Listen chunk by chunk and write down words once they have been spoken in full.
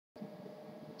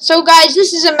So guys,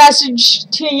 this is a message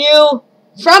to you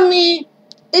from me.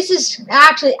 This is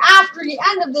actually after the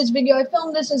end of this video. I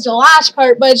filmed this as the last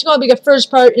part, but it's going to be the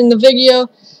first part in the video.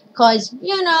 Because,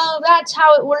 you know, that's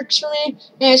how it works for me.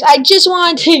 Anyways, I just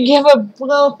wanted to give a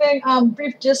little thing,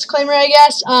 brief disclaimer, I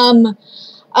guess.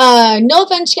 No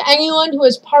offense to anyone who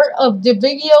is part of the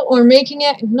video or making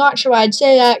it. I'm not sure why I'd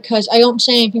say that, because I don't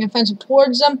say anything offensive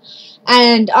towards them.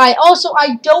 And I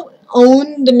don't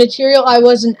own the material. I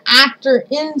was an actor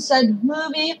in said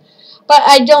movie, but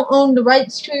I don't own the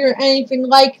rights to it or anything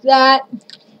like that.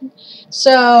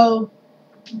 So,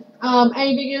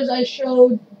 any videos I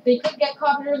showed, they could get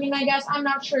copyrighted, I guess. I'm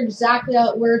not sure exactly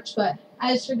how it works, but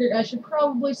I just figured I should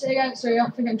probably say that so I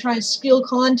don't think I'm trying to steal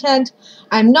content.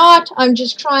 I'm not. I'm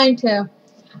just trying to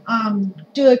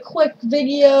do a quick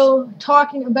video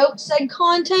talking about said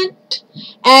content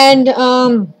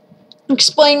and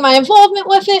explain my involvement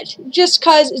with it, just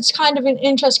because it's kind of an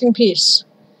interesting piece.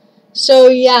 So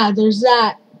yeah, there's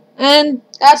that. And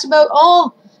that's about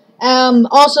all.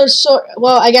 Also,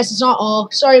 well, I guess it's not all.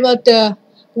 Sorry about the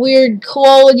weird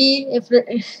quality,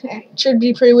 it should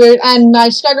be pretty weird, and my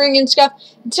stuttering and stuff.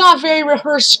 It's not a very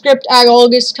rehearsed script at all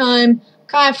this time.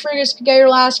 Kind of figured this together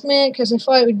last minute because I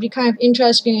thought it would be kind of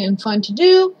interesting and fun to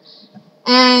do.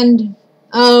 And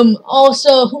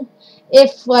also,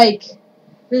 if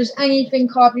there's anything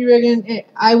copyrighted,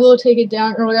 I will take it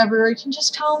down or whatever. You can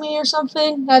just tell me or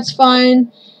something. That's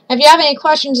fine. If you have any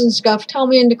questions and stuff, tell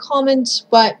me in the comments.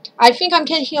 But I think I'm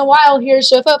taking a while here,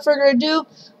 so without further ado,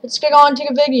 let's get on to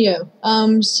the video.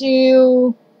 See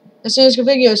you as soon as the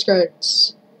video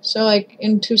starts. So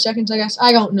in 2 seconds, I guess.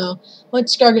 I don't know.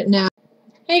 Let's start it now.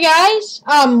 Hey guys,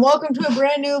 welcome to a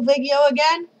brand new video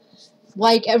again.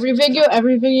 Like every video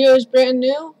is brand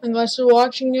new, unless you're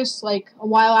watching this a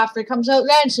while after it comes out.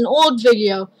 Then it's an old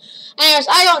video. Anyways,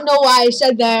 I don't know why I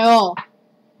said that at all.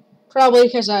 Probably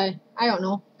because I don't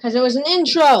know, because it was an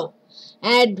intro.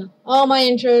 And all my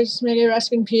intros, may they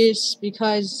rest in peace,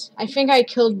 because I think I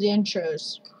killed the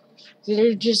intros.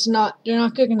 They're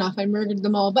not good enough. I murdered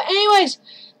them all. But anyways,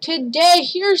 today,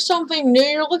 here's something new.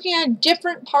 You're looking at a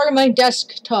different part of my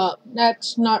desktop.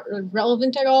 That's not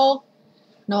relevant at all.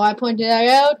 No, I pointed that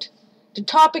out. The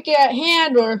topic at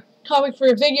hand, or topic for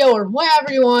a video, or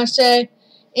whatever you want to say,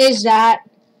 is that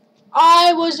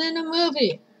I was in a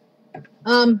movie.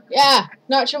 Yeah,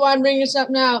 not sure why I'm bringing this up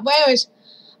now. But anyways,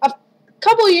 a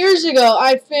couple years ago,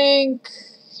 I think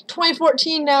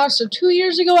 2014 now, so 2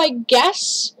 years ago, I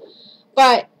guess.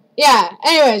 But yeah,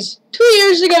 anyways, 2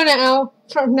 years ago now,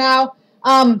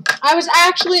 I was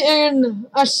actually in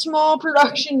a small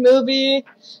production movie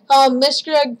called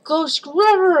Mr. Ghost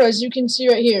River, as you can see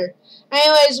right here.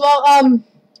 Anyways, well,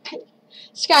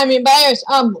 it's kind of mean, but anyways,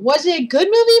 was it a good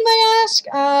movie, you might ask?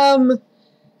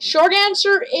 Short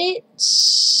answer,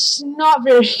 it's not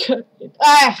very good.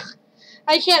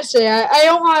 I can't say. I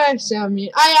don't want to sound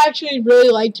mean. I actually really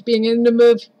liked being in the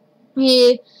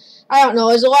movie. I don't know,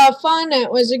 it was a lot of fun, and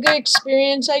it was a good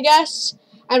experience, I guess.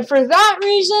 And for that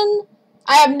reason,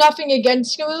 I have nothing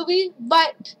against the movie,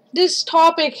 but this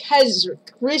topic has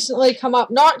recently come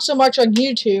up, not so much on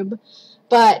YouTube,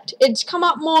 but it's come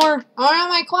up more around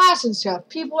my class and stuff.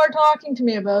 People are talking to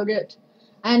me about it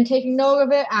and taking note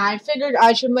of it, and I figured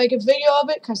I should make a video of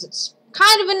it because it's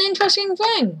kind of an interesting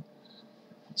thing.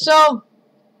 So,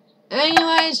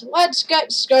 anyways, let's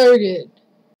get started.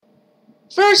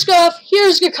 First off,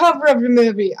 here's the cover of the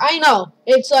movie. I know,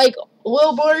 it's a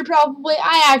little blurry probably.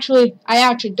 I actually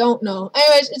don't know.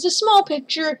 Anyways, it's a small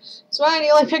picture. It's one of the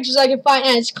only pictures I can find,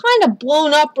 and it's kind of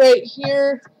blown up right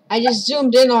here. I just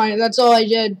zoomed in on it, that's all I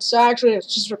did. So actually,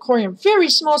 it's just recording a very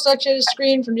small section of the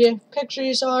screen from the picture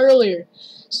you saw earlier.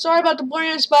 Sorry about the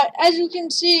blurriness, but as you can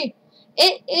see,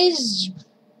 it's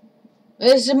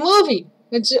a movie.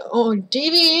 It's on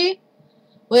DVD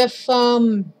with,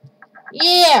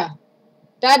 yeah,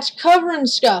 that's cover and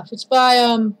stuff. It's by,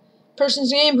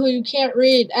 person's name who you can't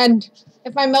read, and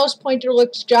if my mouse pointer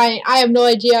looks giant, I have no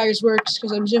idea how this works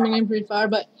because I'm zooming in pretty far,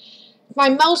 but if my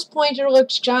mouse pointer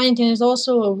looks giant and is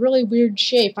also a really weird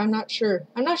shape, I'm not sure.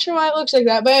 I'm not sure why it looks like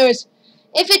that, but anyways,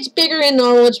 if it's bigger than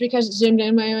normal, it's because it's zoomed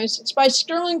in. Anyways, it's by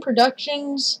Sterling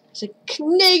Productions. It's a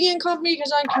Canadian company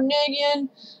because I'm Canadian.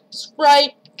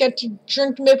 Sprite, get to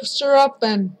drink the maple syrup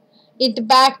and eat the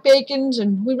back bacons,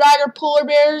 and we ride our polar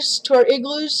bears to our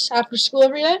igloos after school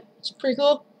every day. It's pretty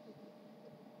cool.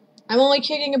 I'm only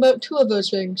kidding about 2 of those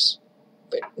things,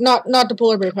 but not the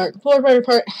polar bear part. The polar bear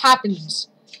part happens.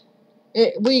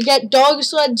 We get dog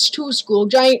sleds to school,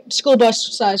 giant school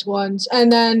bus sized ones,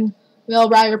 and then we all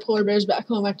ride our polar bears back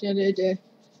home at the end of the day.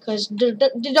 Because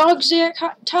the dogs get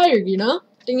tired, you know?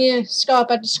 Then you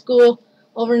stop at the school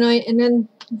overnight, and then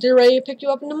they're ready to pick you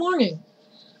up in the morning.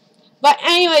 But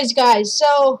anyways, guys,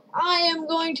 so I am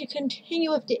going to continue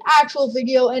with the actual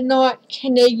video and not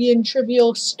Canadian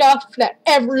trivial stuff that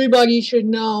everybody should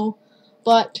know.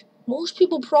 But most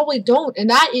people probably don't, and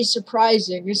that is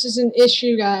surprising. This is an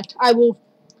issue that I will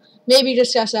maybe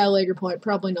discuss at a later point,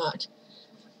 probably not.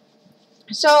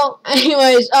 So,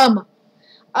 anyways,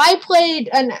 I played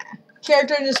a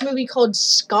character in this movie called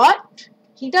Scott.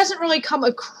 He doesn't really come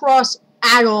across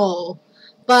at all.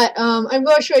 But I'm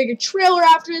going to show you a trailer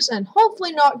after this and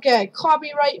hopefully not get a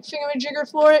copyright thingamajigger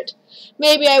for it.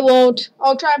 Maybe I won't.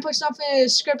 I'll try and put something in the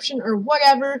description or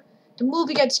whatever. The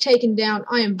movie gets taken down.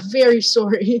 I am very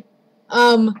sorry.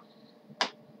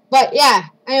 But yeah,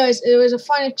 anyways, it was a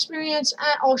fun experience,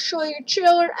 and I'll show you a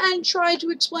trailer and try to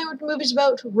explain what the movie's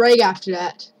about right after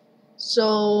that.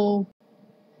 So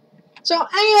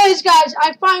anyways, guys,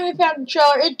 I finally found the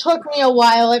trailer. It took me a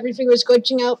while. Everything was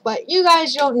glitching out, but you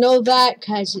guys don't know that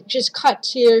because it just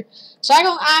cuts here. So I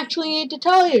don't actually need to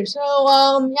tell you. So,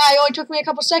 yeah, it only took me a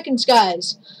couple seconds,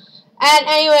 guys. And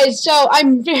anyways, so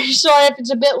I'm very sorry if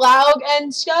it's a bit loud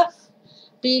and stuff,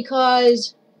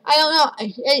 because I don't know.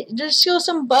 There's still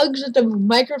some bugs with the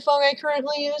microphone I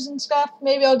currently use and stuff.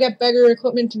 Maybe I'll get better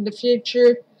equipment in the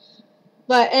future.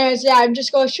 But anyways, yeah, I'm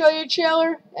just going to show you a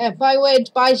trailer. By the way,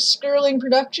 it's by Sterling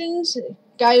Productions, the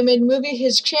guy who made the movie.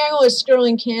 His channel is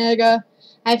SterlingCanada.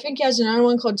 I think he has another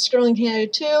one called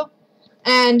SterlingCanada too.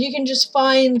 And you can just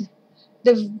find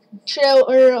the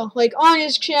trailer like on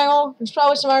his channel. There's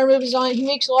probably some other movies on it. He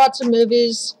makes lots of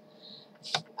movies.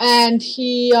 And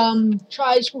he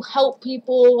tries to help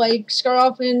people like start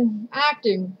off in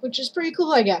acting, which is pretty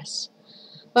cool, I guess.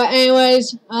 But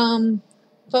anyways,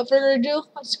 without further ado,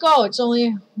 let's go. It's only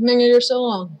a minute or so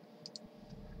long.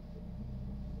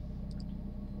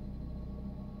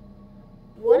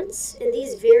 Once in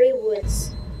these very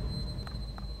woods.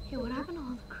 Hey, what happened to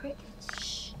all the crickets?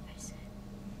 Shh, I said.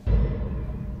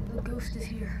 The ghost is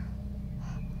here.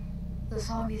 The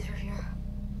zombies are here.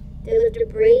 There lived a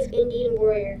brave Indian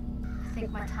warrior. I think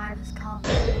my time has come.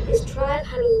 His tribe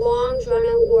had a long,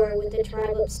 drawn-out war with the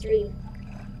tribe upstream.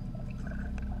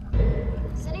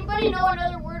 Does anybody know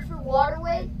another word for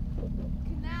waterway?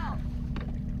 Canal.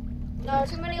 No,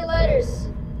 too many letters.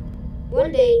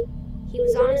 One day, he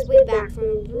was on his way back from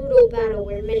a brutal battle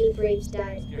where many braves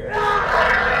died.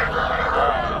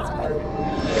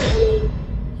 Only,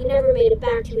 he never made it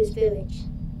back to his village.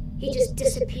 He just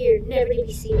disappeared, never to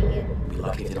be seen again. Be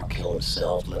lucky if they don't kill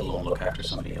themselves, let alone look after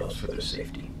somebody else for their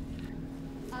safety.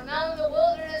 I'm out in the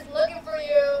wilderness looking for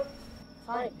you.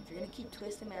 Fine, if you're gonna keep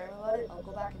twisting my arm about it, I'll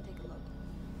go back and take a look.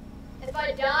 If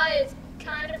I die, it's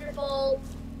kind of your fault.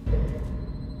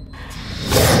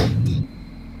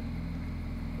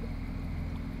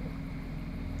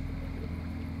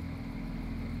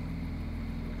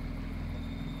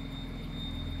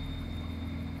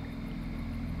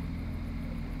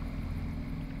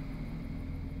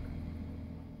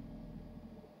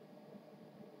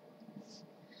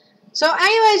 So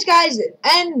anyways, guys,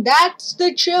 and that's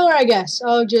the trailer, I guess.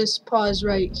 I'll just pause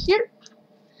right here.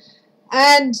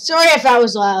 And sorry if that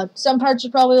was loud. Some parts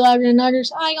are probably louder than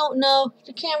others. I don't know.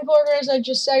 The camcorder, as I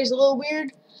just said, is a little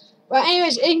weird. But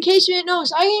anyways, in case you didn't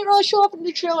notice, I didn't really show up in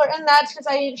the trailer, and that's because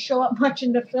I didn't show up much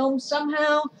in the film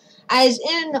somehow. I was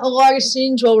in a lot of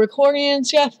scenes while recording and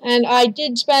stuff, and I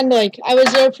did spend, I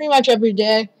was there pretty much every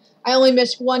day. I only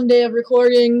missed one day of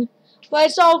recording, but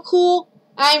it's all cool.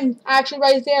 I'm actually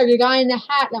right there, the guy in the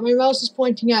hat that my mouse is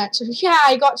pointing at. So yeah,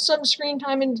 I got some screen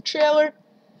time in the trailer.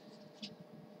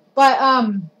 But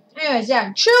anyways, yeah,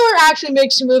 the trailer actually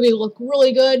makes the movie look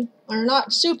really good. Or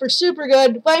not super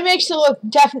good, but it makes it look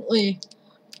definitely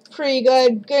pretty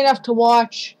good. Good enough to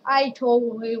watch. I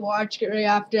totally watched it right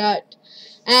after that.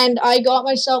 And I got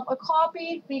myself a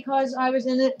copy because I was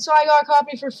in it. So I got a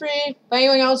copy for free. But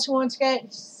anyone else who wants to get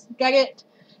it.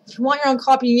 If you want your own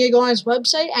copy, you need to go on his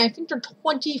website, and I think they're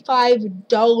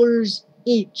 $25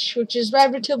 each, which is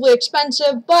relatively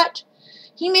expensive, but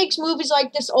he makes movies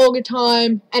like this all the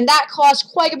time, and that costs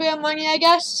quite a bit of money, I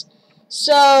guess.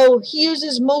 So he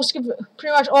uses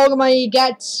pretty much all the money he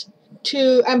gets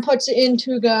and puts it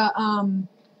into the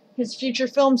his future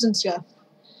films and stuff.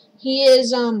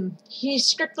 He's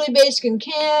strictly based in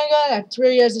Canada. That's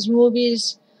where he has his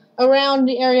movies around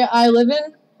the area I live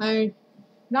in. I'm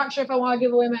not sure if I want to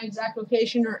give away my exact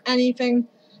location or anything,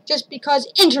 just because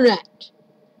internet.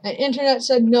 The internet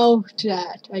said no to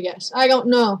that, I guess. I don't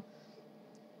know.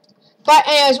 But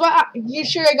anyways, what you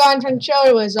should have gone from the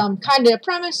trailer was kind of the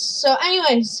premise. So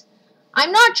anyways,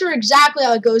 I'm not sure exactly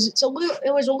how it goes.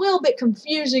 It was a little bit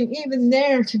confusing even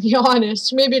there, to be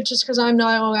honest. Maybe it's just because I'm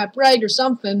not all that bright or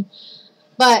something.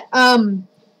 But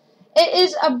It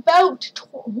is about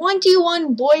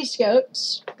 21 Boy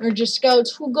Scouts, or just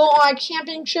Scouts, who go on a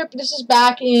camping trip. This is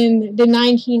back in the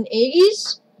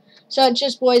 1980s. So it's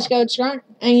just Boy Scouts. There aren't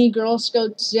any Girl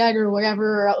Scouts yet or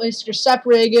whatever, or at least they're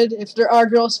separated. If there are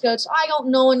Girl Scouts, I don't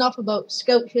know enough about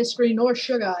Scout history, nor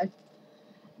should I.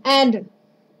 And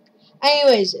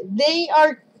anyways, they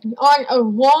are on a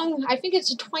long, I think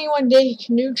it's a 21-day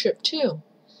canoe trip too.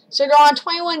 So they're on a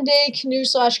 21-day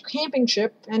canoe/camping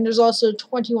trip, and there's also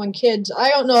 21 kids. I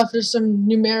don't know if there's some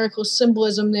numerical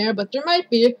symbolism there, but there might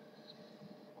be.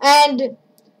 And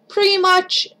pretty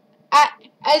much,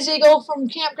 as they go from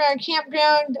campground to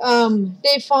campground,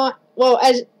 they find,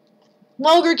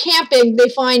 while they're camping, they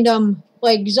find,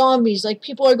 like, zombies. Like,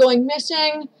 people are going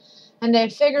missing, and they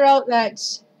figure out that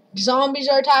zombies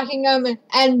are attacking them,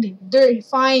 and they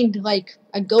find, like,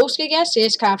 a ghost, I guess. They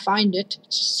just kind of find it.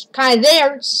 It's just kind of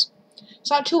there. It's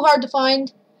not too hard to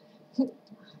find.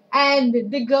 And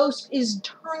the ghost is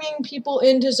turning people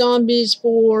into zombies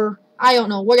for, I don't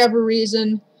know, whatever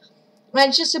reason. And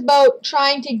it's just about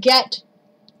trying to get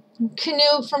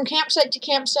canoe from campsite to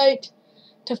campsite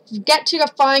to get to the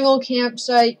final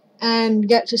campsite and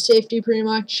get to safety pretty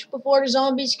much before the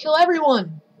zombies kill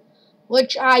everyone.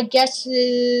 Which I guess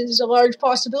is a large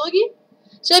possibility.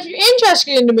 So if you're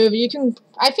interested in the movie,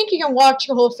 I think you can watch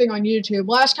the whole thing on YouTube.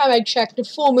 Last time I checked, the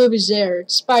full movie's there.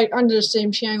 It's under the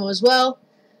same channel as well.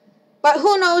 But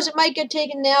who knows, it might get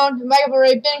taken down. It might have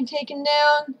already been taken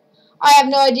down. I have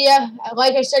no idea.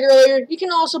 Like I said earlier, you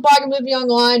can also buy the movie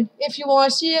online if you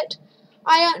want to see it.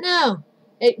 I don't know.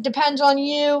 It depends on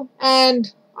you,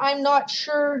 and I'm not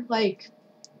sure, like,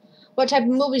 what type of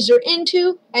movies you're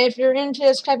into. And if you're into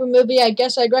this type of movie, I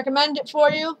guess I'd recommend it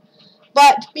for you.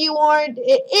 But be warned,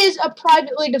 it is a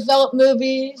privately developed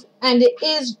movie, and it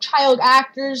is child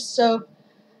actors, so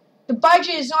the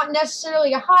budget is not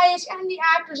necessarily the highest, and the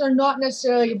actors are not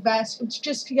necessarily the best. It's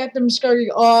just to get them started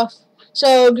off.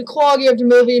 So the quality of the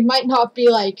movie might not be,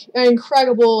 like, an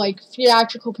incredible, like,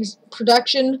 theatrical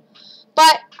production,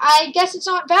 but I guess it's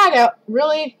not bad,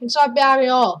 really. It's not bad at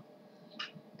all.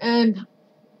 And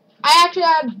I actually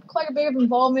had quite a bit of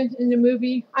involvement in the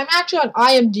movie. I'm actually on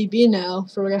IMDb now,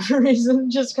 for whatever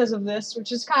reason, just because of this,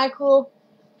 which is kind of cool.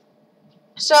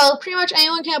 So, pretty much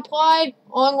anyone can apply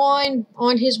online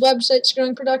on his website,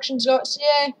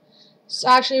 SterlingProductions.ca. It's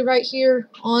actually right here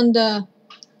on the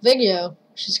video,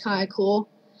 which is kind of cool.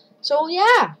 So,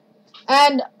 yeah.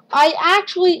 And I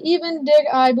actually even did,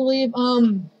 I believe,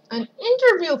 an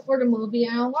interview for the movie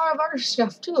and a lot of other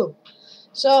stuff, too.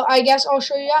 So, I guess I'll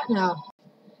show you that now.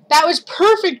 That was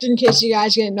perfect, in case you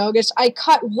guys didn't notice. I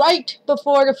cut right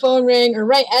before the phone rang, or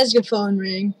right as the phone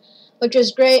rang, which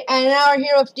is great. And now we're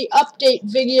here with the update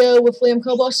video with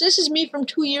LiamsPRO. So this is me from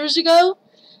 2 years ago.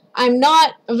 I'm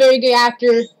not a very good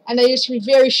actor, and I used to be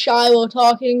very shy while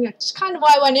talking. That's kind of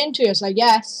why I went into this, I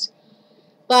guess.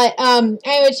 But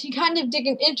anyways, he kind of did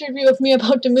an interview with me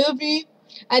about the movie,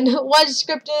 and what is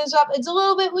scripted and stuff. It's a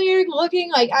little bit weird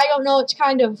looking. Like, I don't know, it's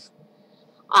kind of,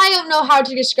 I don't know how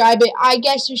to describe it. I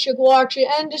guess you should watch it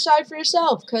and decide for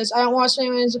yourself, because I don't want to say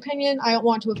anyone's opinion. I don't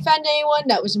want to offend anyone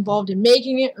that was involved in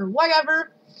making it or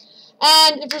whatever.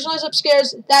 And if there's noise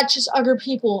upstairs, that's just other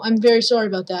people. I'm very sorry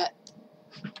about that.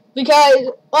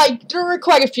 Because, like, there were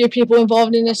quite a few people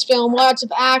involved in this film. Lots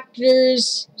of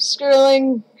actors.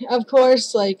 Sterling, of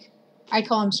course. Like, I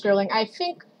call him Sterling. I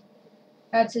think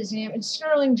that's his name. It's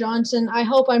Sterling Johnston. I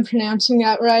hope I'm pronouncing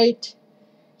that right.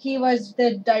 He was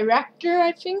the director,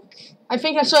 I think. I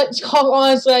think that's what it's called,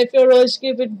 honestly. I feel really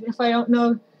stupid if I don't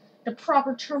know the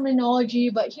proper terminology,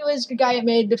 but he was the guy that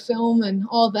made the film and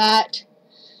all that.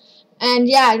 And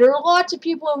yeah, there are lots of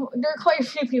people, there are quite a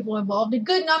few people involved. A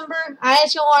good number. I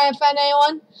just don't want to offend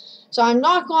anyone. So I'm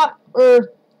not going,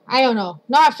 or I don't know,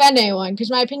 not offend anyone,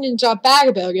 because my opinion's not bad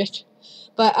about it.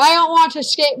 But I don't want to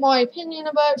escape my opinion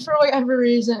about it for whatever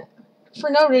reason.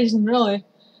 For no reason, really.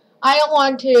 I don't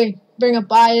want to bring a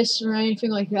bias or anything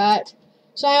like that.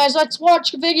 So anyways, let's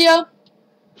watch the video,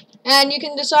 and you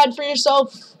can decide for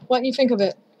yourself what you think of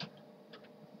it.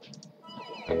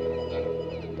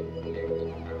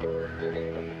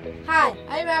 Hi,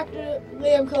 I'm actor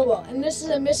LiamsPRO, and this is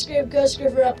a Mystery of Ghost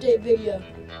River update video.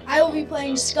 I will be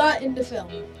playing Scott in the film.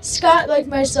 Scott, like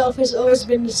myself, has always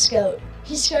been a scout.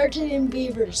 He started in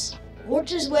beavers,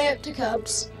 worked his way up to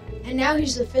cubs, and now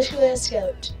he's officially a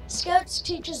scout. Scouts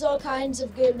teach us all kinds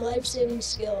of good life-saving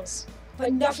skills,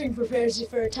 but nothing prepares you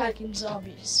for attacking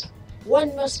zombies.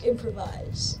 One must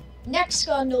improvise. Next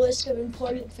on the list of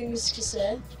important things to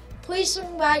say, please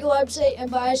swing by the website and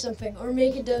buy something or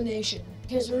make a donation,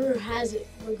 because rumor has it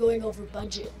we're going over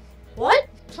budget. What?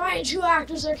 22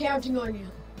 actors are counting on you.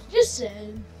 Just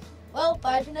saying. Well,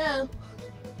 bye for now.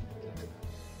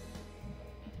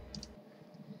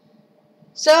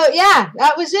 So, yeah,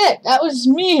 that was it. That was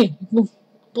me.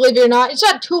 Believe it or not. It's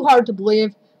not too hard to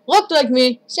believe. Looked like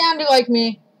me. Sounded like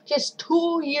me. Just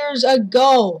 2 years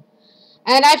ago.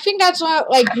 And I think that's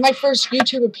like my first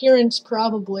YouTube appearance,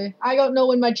 probably. I don't know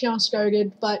when my channel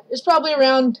started, but it's probably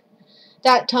around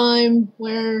that time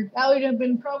where that would have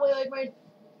been probably like my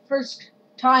first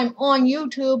time on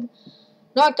YouTube.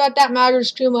 Not that that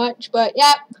matters too much, but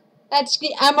yeah, that's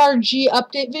the MRG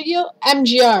update video.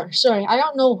 MGR, sorry, I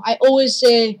don't know. I always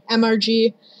say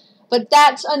MRG, but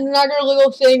that's another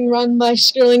little thing run by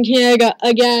SterlingCanada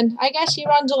again. I guess he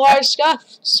runs a lot of stuff.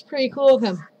 It's pretty cool of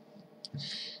him.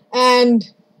 And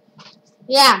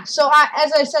yeah, so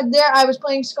as I said there, I was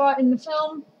playing Scott in the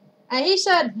film, and he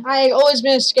said I had always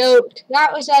been a scout.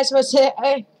 That was I supposed to say.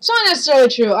 It's not necessarily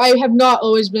true. I have not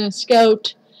always been a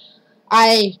scout.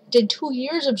 I did 2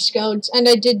 years of scouts, and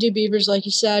I did do beavers, like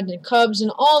you said, and cubs and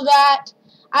all that.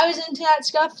 I was into that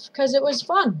stuff because it was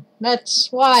fun. That's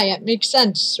why it makes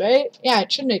sense, right? Yeah, it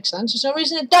should make sense. For some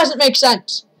reason, it doesn't make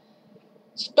sense.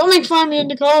 Don't make fun of me in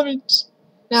the comments.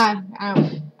 Nah,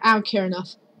 I don't care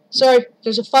enough. Sorry,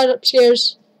 there's a fight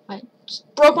upstairs. I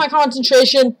broke my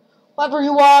concentration. Whoever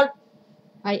you are.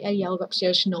 I yelled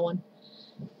upstairs to no one.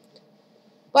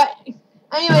 But,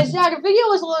 anyways, yeah, the video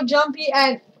was a little jumpy,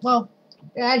 and, well,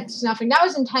 that's nothing. That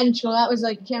was intentional. That was,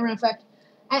 like, a camera effect.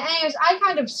 And, anyways, I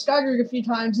kind of stuttered a few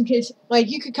times in case, like,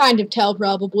 you could kind of tell,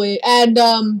 probably. And,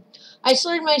 I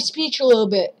slurred my speech a little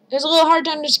bit. It was a little hard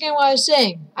to understand what I was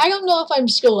saying. I don't know if I'm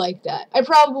still like that. I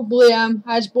probably am.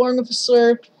 I was born with a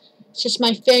slur. It's just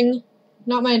my thing.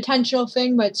 Not my intentional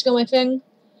thing, but it's still my thing.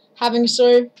 Having a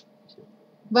slur.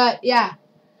 But, yeah.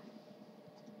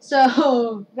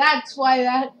 So, that's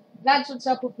why that's what's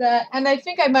up with that. And I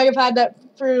think I might have had that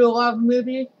for a lot of the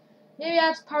movie. Maybe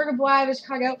that's part of why I was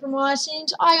cut out from a lot of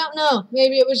scenes. I don't know.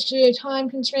 Maybe it was due to time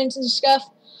constraints and stuff.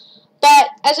 But,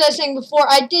 as I was saying before,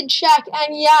 I did check,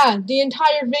 and yeah, the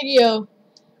entire video,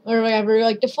 or whatever,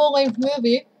 like the full-length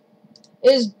movie,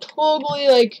 is totally,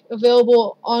 like,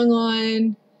 available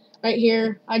online right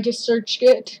here. I just searched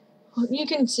it. You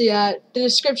can see that. The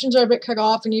descriptions are a bit cut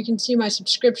off, and you can see my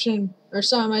subscription, or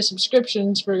some of my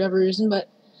subscriptions for whatever reason, but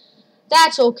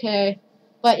that's okay.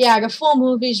 But yeah, the full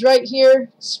movie's right here.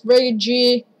 It's rated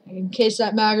G, in case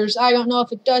that matters. I don't know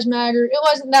if it does matter. It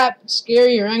wasn't that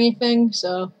scary or anything,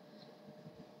 so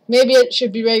maybe it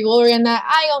should be rated lower than that.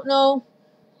 I don't know.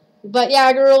 But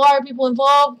yeah, there are a lot of people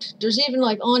involved. There's even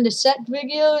like on-the-set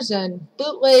videos and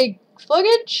bootleg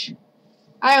footage.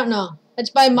 I don't know.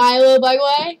 It's by Milo, by the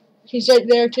way. He's right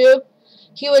there too.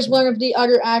 He was one of the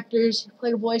other actors who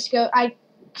played a Boy Scout. I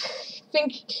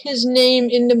think his name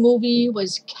in the movie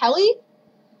was Kelly.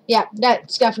 Yeah,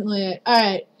 that's definitely it.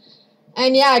 Alright.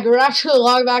 And yeah, there were actually a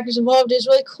lot of actors involved. It was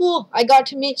really cool. I got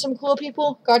to meet some cool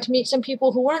people. Got to meet some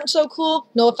people who weren't so cool.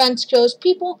 No offense to those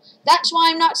people. That's why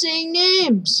I'm not saying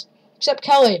names. Except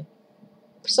Kelly.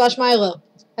 / Milo.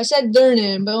 I said their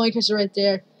name, but only because they're right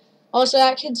there. Also,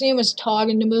 that kid's name was Todd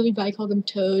in the movie, but I called him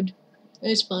Toad. It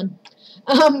was fun.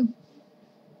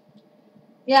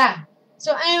 Yeah.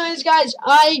 So anyways, guys,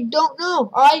 I don't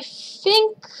know. I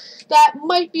think that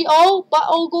might be all, but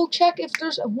I'll go check if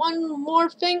there's one more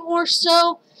thing or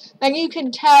so, and you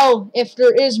can tell if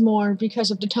there is more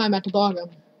because of the time at the bottom.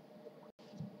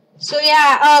 So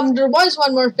yeah, there was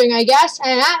one more thing, I guess,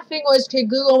 and that thing was to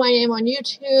Google my name on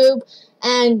YouTube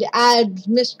and add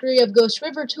Mystery of Ghost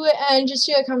River to it and just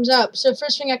see what comes up. So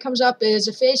first thing that comes up is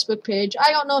a Facebook page.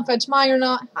 I don't know if that's mine or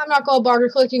not. I'm not going to bother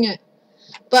clicking it.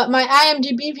 But my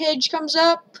IMDb page comes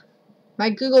up. My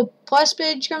Google Plus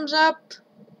page comes up.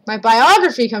 My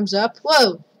biography comes up.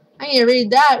 Whoa, I need to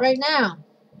read that right now.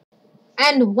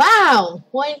 And wow,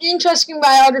 what an interesting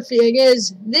biography it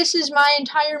is. This is my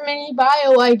entire mini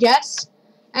bio, I guess.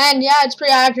 And yeah, it's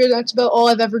pretty accurate. That's about all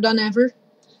I've ever done ever.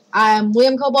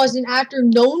 LiamsPRO is an actor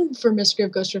known for Mystery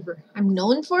of Ghost River. I'm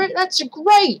known for it? That's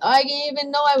great. I didn't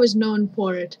even know I was known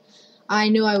for it. I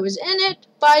knew I was in it,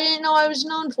 but I didn't know I was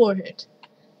known for it.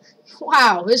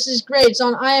 Wow, this is great. It's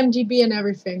on IMDb and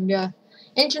everything. Yeah.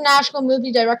 International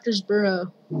Movie Directors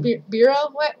Bureau.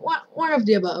 Bureau? What? One of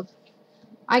the above.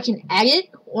 I can edit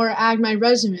or add my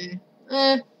resume.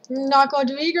 Not going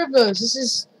to either of those. This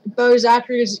is about as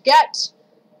accurate as it gets.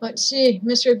 Let's see.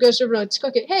 Mystery of Ghost River. Let's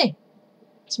click it. Hey,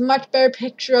 it's a much better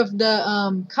picture of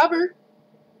the cover.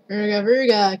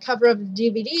 Or cover of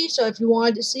the DVD. So if you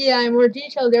wanted to see it in more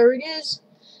detail, there it is.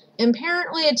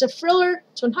 Apparently, it's a thriller.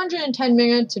 It's 110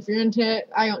 minutes. If you're into it,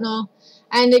 I don't know.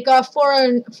 And it got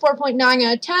 4.9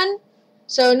 out of 10.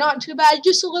 So not too bad.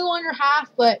 Just a little under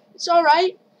half, but it's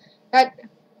alright.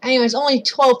 Anyways, only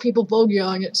 12 people voted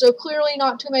on it. So clearly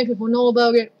not too many people know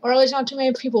about it. Or at least not too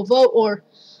many people vote. Or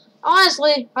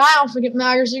Honestly, I don't think it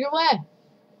matters either way.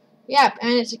 Yep,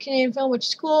 and it's a Canadian film, which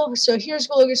is cool. So here's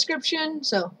the little description.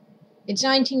 So it's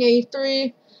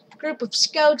 1983. A group of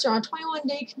scouts are on a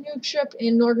 21-day canoe trip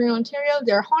in northern Ontario.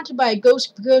 They're haunted by a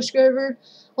ghost river.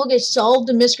 Will they solve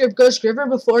the mystery of Ghost River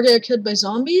before they're killed by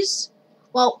zombies?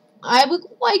 Well, I would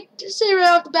like to say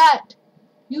right off the bat,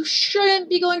 you shouldn't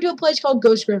be going to a place called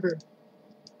Ghost River.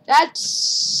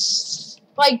 That's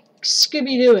like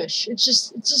Scooby-Doo-ish. It's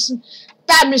just a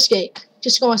bad mistake.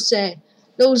 Just gonna say.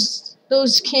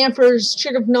 Those campers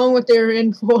should have known what they were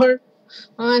in for.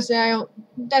 Honestly,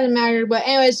 doesn't matter. But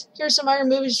anyways, here's some other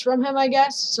movies from him, I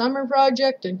guess. Summer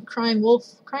Project and Crying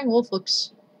Wolf. Crying Wolf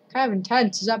looks kind of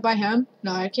intense. Is that by him?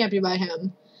 No, it can't be by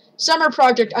him. Summer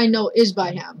Project, I know, is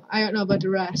by him. I don't know about the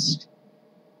rest.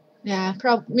 Yeah,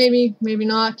 maybe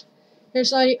not.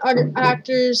 There's like other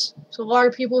actors. So a lot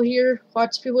of people here.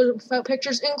 Lots of people without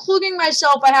pictures, including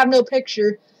myself. I have no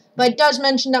picture. But it does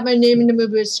mention that my name in the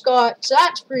movie is Scott, so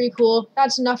that's pretty cool.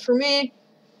 That's enough for me.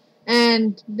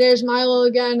 And there's Milo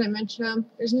again. I mentioned him.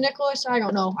 There's Nicholas. I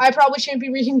don't know. I probably shouldn't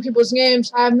be reading people's names.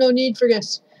 I have no need for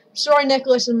this. Sorry,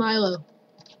 Nicholas and Milo.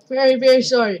 Very, very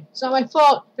sorry. It's not my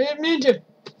fault. I didn't mean to.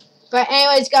 But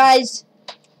anyways, guys,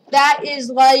 that is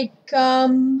like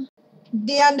the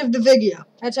end of the video.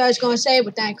 That's what I was going to say,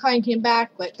 but then I kind of came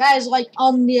back. But that is like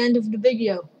the end of the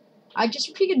video. I just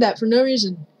repeated that for no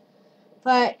reason.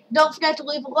 But don't forget to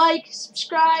leave a like,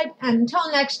 subscribe, and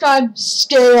until next time,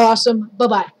 stay awesome.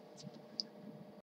 Bye-bye.